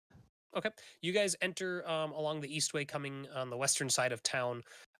Okay. You guys enter along the Eastway, coming on the western side of town.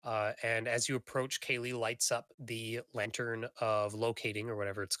 And as you approach, Cayleigh lights up the lantern of locating, or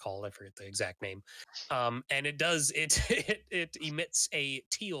whatever it's called. I forget the exact name. And it does, it emits a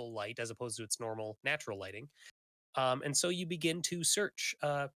teal light as opposed to its normal natural lighting. And so you begin to search.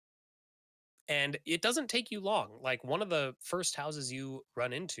 And it doesn't take you long. Like, one of the first houses you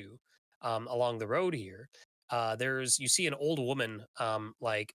run into along the road here, you see an old woman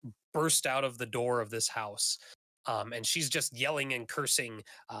like burst out of the door of this house. And she's just yelling and cursing.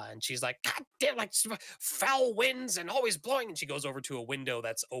 And she's like, God damn, like foul winds and always blowing. And she goes over to a window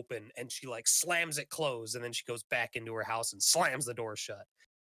that's open and she like slams it closed. And then she goes back into her house and slams the door shut.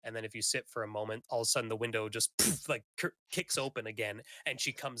 And then if you sit for a moment, all of a sudden the window just poof, like kicks open again. And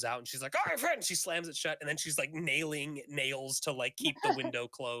she comes out and she's like, all right, friend. She slams it shut. And then she's like nailing nails to like keep the window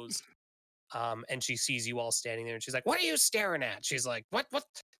closed. And she sees you all standing there and she's like, what are you staring at? She's like, what,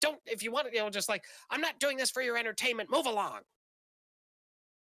 don't, if you want to, just like, I'm not doing this for your entertainment. Move along.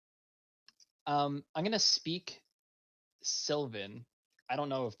 I'm going to speak Sylvan. I don't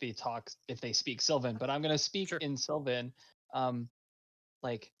know if they speak Sylvan, but I'm going to speak in Sylvan.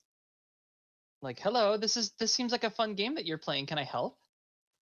 Like, hello, this seems like a fun game that you're playing. Can I help?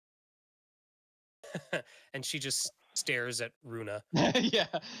 And she just stares at Rúna. Yeah.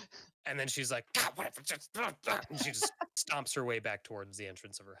 And then she's like, God, whatever. And she just stomps her way back towards the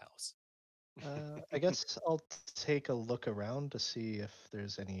entrance of her house. I guess I'll take a look around to see if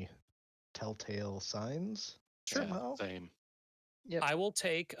there's any telltale signs. Sure. Somehow. Same. Yep. I will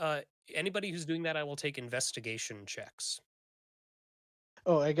take anybody who's doing that. I will take investigation checks.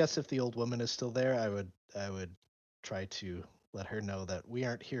 Oh, I guess if the old woman is still there, I would try to let her know that we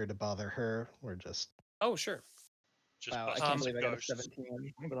aren't here to bother her. We're just... Oh, sure. Just wow, I can't believe I got a 17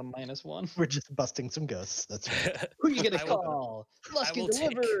 with a -1. We're just busting some ghosts. That's right. Who are you gonna call? Lusky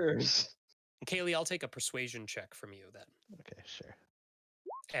delivers. Cayleigh, I'll take a persuasion check from you then. Okay, sure.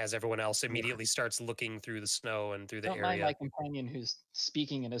 As everyone else immediately starts looking through the snow and through the area. Don't mind my companion who's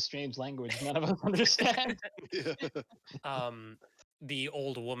speaking in a strange language none of us understand. The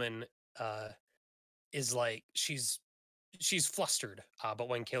old woman is like, she's flustered, but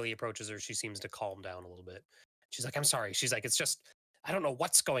when Cayleigh approaches her, she seems to calm down a little bit. She's like, I'm sorry. She's like, it's just, I don't know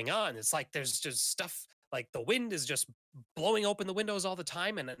what's going on. It's like there's just stuff, like the wind is just blowing open the windows all the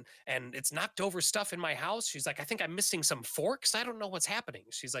time, and it's knocked over stuff in my house. She's like, I think I'm missing some forks. I don't know what's happening.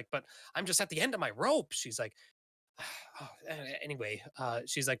 She's like, but I'm just at the end of my rope. She's like, anyway,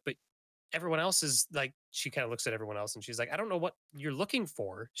 she's like, but everyone else is like, she kind of looks at everyone else and she's like, I don't know what you're looking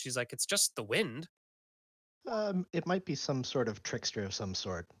for. She's like, it's just the wind. It might be some sort of trickster of some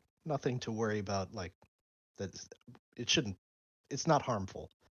sort. Nothing to worry about, like, that it's not harmful.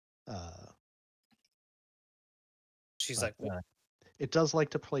 She's like, it does like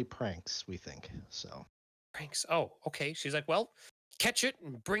to play pranks, we think. So pranks. Oh, okay. She's like, well, catch it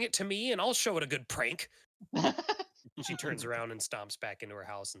and bring it to me and I'll show it a good prank. She turns around and stomps back into her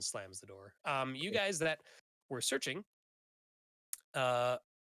house and slams the door. You guys that were searching,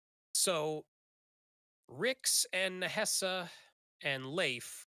 so Rix and Nahesa and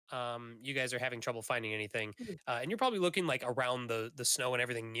Leif, you guys are having trouble finding anything. And you're probably looking like around the snow and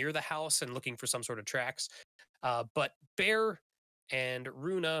everything near the house and looking for some sort of tracks. But Bear and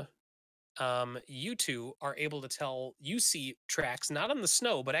Rúna, you two are able to tell, you see tracks, not on the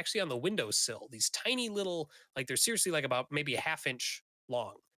snow, but actually on the windowsill. These tiny little, like they're seriously like about maybe a ½ inch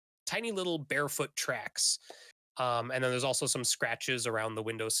long, tiny little barefoot tracks. And then there's also some scratches around the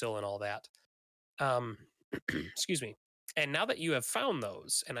windowsill and all that. Excuse me. And now that you have found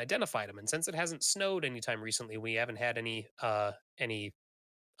those and identified them, and since it hasn't snowed anytime recently, we haven't had any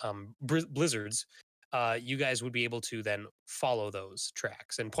blizzards, you guys would be able to then follow those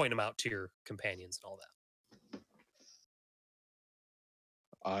tracks and point them out to your companions and all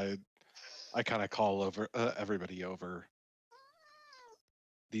that. I kind of call over everybody over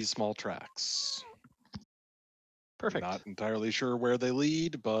these small tracks. Perfect. Not entirely sure where they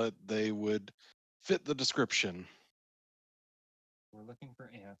lead, but they would fit the description. We're looking for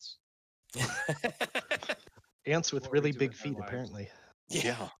ants. Ants with really big feet, apparently.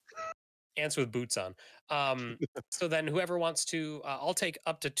 Yeah. Ants with boots on. So then whoever wants to, I'll take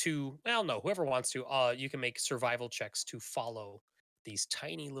up to 2. Well, no, whoever wants to, you can make survival checks to follow these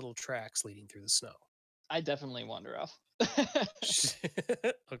tiny little tracks leading through the snow. I definitely wander off.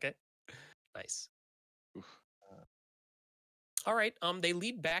 Okay. Nice. All right. They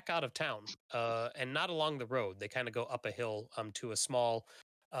lead back out of town, and not along the road. They kind of go up a hill to a small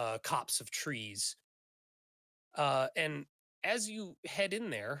copse of trees. And as you head in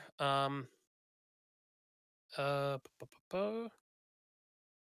there,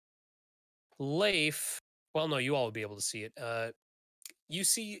 Leif, well, no, you all would be able to see it. You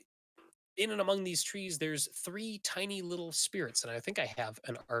see in and among these trees, there's 3 tiny little spirits. And I think I have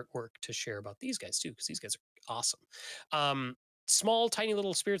an artwork to share about these guys too, because these guys are awesome. Small, tiny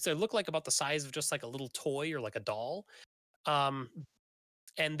little spirits that look like about the size of just like a little toy or like a doll.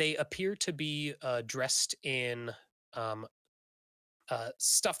 And they appear to be dressed in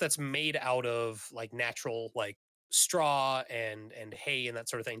stuff that's made out of like natural, like straw and hay and that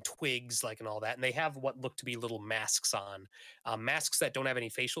sort of thing, twigs, like, and all that. And they have what look to be little masks on, masks that don't have any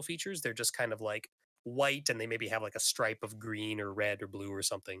facial features. They're just kind of like white, and they maybe have like a stripe of green or red or blue or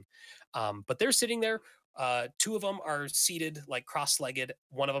something. But they're sitting there. 2 of them are seated like cross-legged.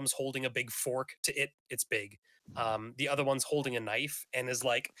 One of them's holding a big fork to it. It's big. The other one's holding a knife and is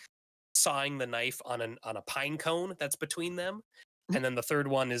like sawing the knife on a pine cone that's between them. And then the third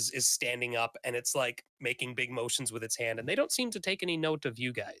one is standing up, and it's like making big motions with its hand, and they don't seem to take any note of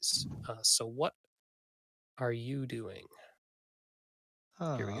you guys. So what are you doing?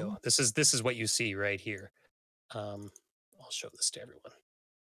 Here we go. This is what you see right here. I'll show this to everyone.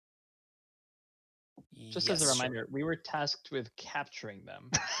 Just as a reminder, we were tasked with capturing them,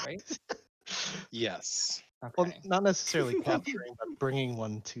 right? Yes. Okay. Well, not necessarily capturing, but bringing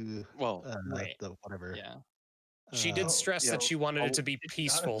one to right. the whatever. Yeah. She did stress that she wanted it to be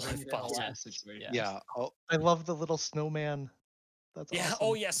peaceful if possible. Yeah. I love the little snowman. That's awesome.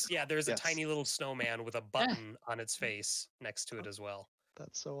 Oh yes, yeah. There's a tiny little snowman with a button on its face next to it as well.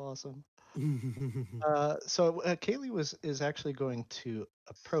 That's so awesome. So Cayleigh is actually going to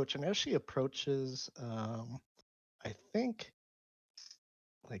approach, and as she approaches, I think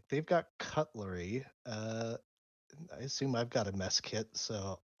like they've got cutlery. I assume I've got a mess kit,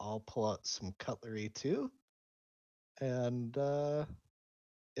 so I'll pull out some cutlery too. And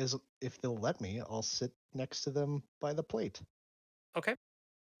if they'll let me, I'll sit next to them by the plate. Okay.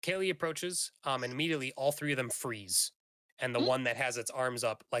 Cayleigh approaches, and immediately all 3 of them freeze. And the one that has its arms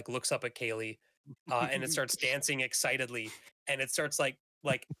up, like, looks up at Cayleigh, and it starts dancing excitedly, and it starts like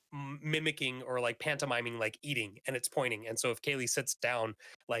mimicking or like pantomiming, like eating, and it's pointing. And so if Cayleigh sits down,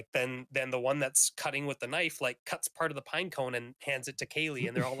 like then the one that's cutting with the knife like cuts part of the pine cone and hands it to Cayleigh,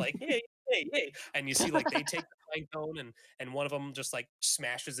 and they're all like, hey, hey, hey. And you see like they take the pine cone, and one of them just like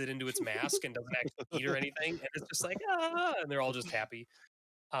smashes it into its mask and doesn't actually eat or anything, and it's just like, and they're all just happy.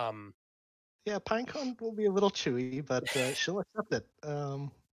 Yeah, pine cone will be a little chewy, but she'll accept it.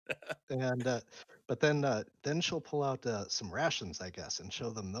 But then she'll pull out some rations, I guess, and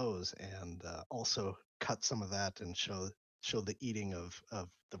show them those, and also cut some of that and show the eating of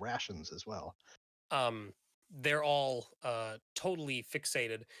the rations as well. They're all totally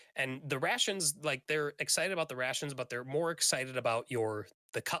fixated, and the rations, like, they're excited about the rations, but they're more excited about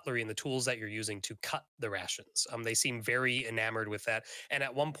the cutlery and the tools that you're using to cut the rations. They seem very enamored with that. And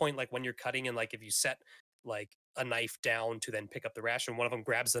at one point, like when you're cutting, and like if you set like a knife down to then pick up the ration, one of them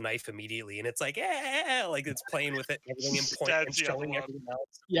grabs the knife immediately, and it's like, like it's playing with it and everything, and point and showing everything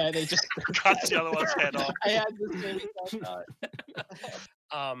else. Yeah, they just cuts the other one's head off. I had the same thought.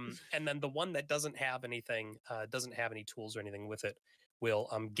 And then the one that doesn't have anything, doesn't have any tools or anything with it, will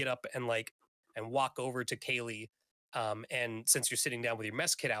get up and walk over to Cayleigh. And since you're sitting down with your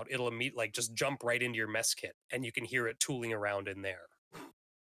mess kit out, it'll immediately like just jump right into your mess kit, and you can hear it tooling around in there.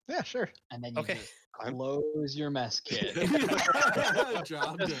 Yeah, sure. And then you just close your mess kit.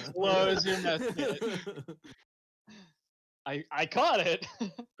 Job done. Close your mess kit. I caught it.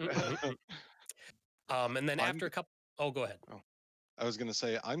 And then after a couple, go ahead. I was going to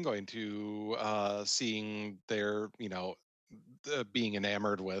say, I'm going to, seeing their, being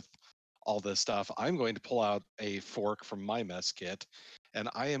enamored with all this stuff, I'm going to pull out a fork from my mess kit, and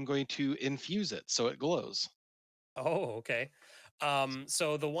I am going to infuse it so it glows. Oh, okay.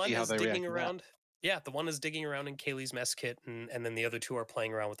 So the one is digging around. Yeah, the one is digging around in Cayleigh's mess kit, and then the other 2 are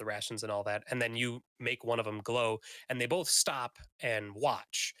playing around with the rations and all that. And then you make one of them glow, and they both stop and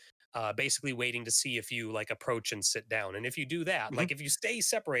watch, basically waiting to see if you like approach and sit down. And if you do that, like if you stay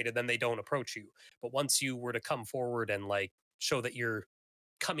separated, then they don't approach you. But once you were to come forward and like show that you're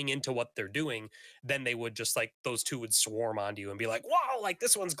coming into what they're doing, then they would just like, those 2 would swarm onto you and be like, wow, like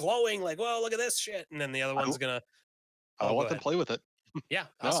this one's glowing, like, whoa, look at this shit. And then the other one's gonna I want them to play with it. Yeah.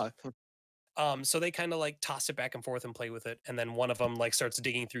 Awesome. So they kind of like toss it back and forth and play with it, and then one of them like starts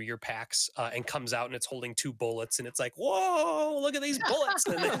digging through your packs and comes out, and it's holding 2 bullets, and it's like, whoa, look at these bullets,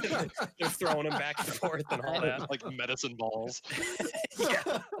 and then they're throwing them back and forth and all that, like medicine balls.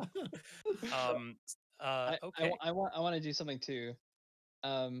 Yeah. Okay. I want to do something too.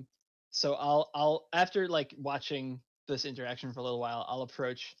 So I'll after like watching this interaction for a little while, I'll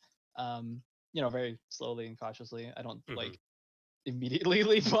approach, very slowly and cautiously. I don't like immediately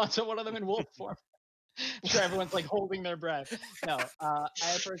leap onto one of them in wolf form. I'm sure everyone's like holding their breath. No, I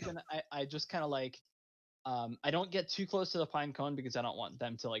approach and I just kind of like, I don't get too close to the pine cone because I don't want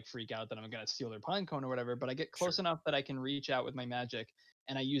them to like freak out that I'm gonna steal their pine cone or whatever. But I get close enough that I can reach out with my magic,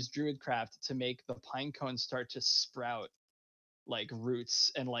 and I use Druidcraft to make the pine cone start to sprout like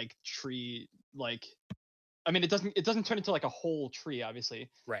roots and like tree like. I mean, it doesn't turn into like a whole tree, obviously,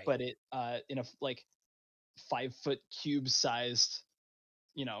 Right. but it in a like 5-foot cube sized,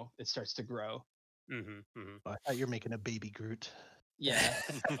 it starts to grow. I thought you're making a baby Groot. Yeah.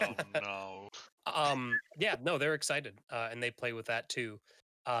 Oh no. Yeah, no, they're excited, and they play with that too.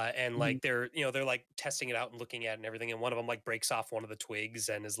 And like they're like testing it out and looking at it and everything. And one of them like breaks off one of the twigs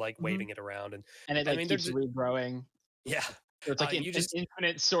and is like waving it around, and it like keeps regrowing. Yeah, so it's like an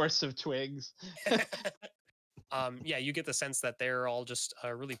infinite source of twigs. Yeah, you get the sense that they're all just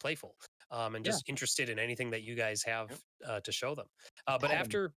really playful, and just interested in anything that you guys have to show them. But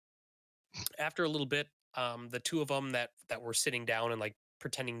after a little bit, the two of them that were sitting down and like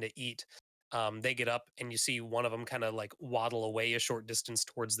pretending to eat, they get up and you see one of them kind of like waddle away a short distance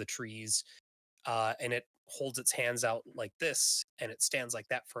towards the trees, and it holds its hands out like this, and it stands like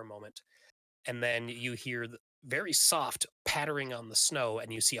that for a moment, and then you hear the very soft pattering on the snow,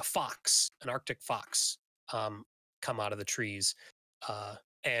 and you see a fox, an Arctic fox, come out of the trees.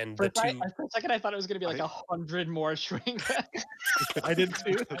 And for a second, I thought it was going to be like 100 more Chwinga. I did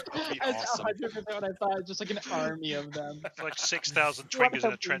too. That's awesome. 100% what I thought. Just like an army of them. It's like 6,000 Chwingas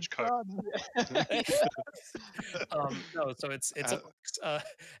in a trench coat. No, so it's a fox,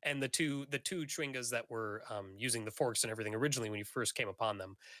 and the two Chwingas that were using the forks and everything originally when you first came upon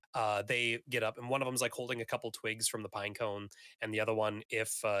them, they get up, and one of them's like holding a couple twigs from the pine cone, and the other one,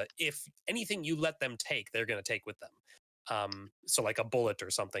 if anything you let them take, they're going to take with them. So like a bullet or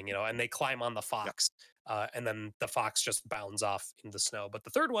something, and they climb on the fox, and then the fox just bounds off in the snow. But the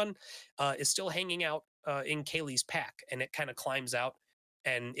third one is still hanging out in Cayleigh's pack, and it kind of climbs out,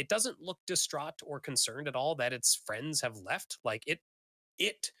 and it doesn't look distraught or concerned at all that its friends have left. Like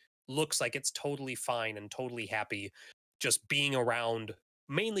it looks like it's totally fine and totally happy just being around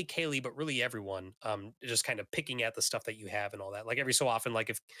mainly Cayleigh, but really everyone, just kind of picking at the stuff that you have and all that. Like every so often,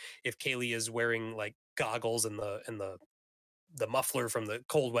 like if Cayleigh is wearing like goggles and the muffler from the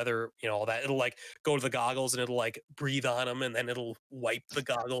cold weather, all that, it'll like go to the goggles and it'll like breathe on them, and then it'll wipe the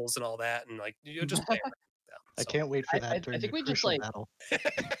goggles and all that, and like just play around with them. I can't wait for that. I think we just battle.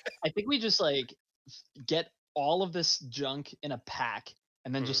 I think we just like get all of this junk in a pack,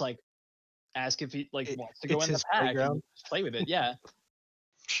 and then just like ask if he like wants to go in the pack and just play with it. Yeah.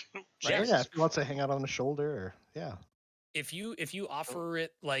 Right? Yeah, if he wants to hang out on the shoulder, or if you offer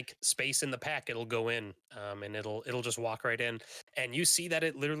it like space in the pack, it'll go in, and it'll just walk right in, and you see that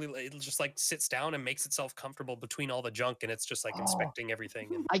it'll just like sits down and makes itself comfortable between all the junk, and it's just like inspecting everything.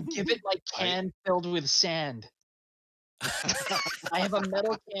 And I give it like can filled with sand. I have a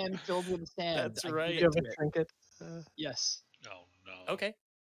metal can filled with sand. That's right. You have a trinket. Yes. Oh no. Okay.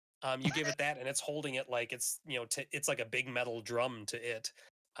 You give it that, and it's holding it like it's it's like a big metal drum to it.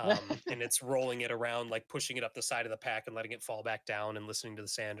 And it's rolling it around, like pushing it up the side of the pack and letting it fall back down and listening to the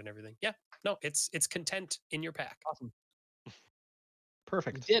sand and everything. Yeah, no, it's content in your pack. Awesome.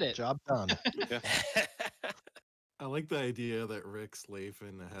 Perfect. We did it. Job done. I like the idea that Rix, Leif,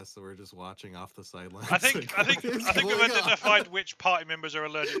 and Nahesa were just watching off the sidelines. I think we've identified which party members are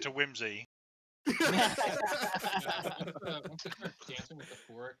allergic to whimsy. Once they start dancing with the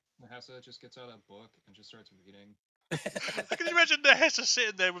fork, Nahesa just gets out a book and just starts reading. Can you imagine Nahesa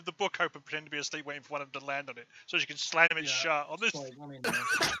sitting there with the book open, pretending to be asleep, waiting for one of them to land on it, so she can slam it shut on this?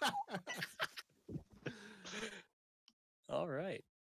 All right.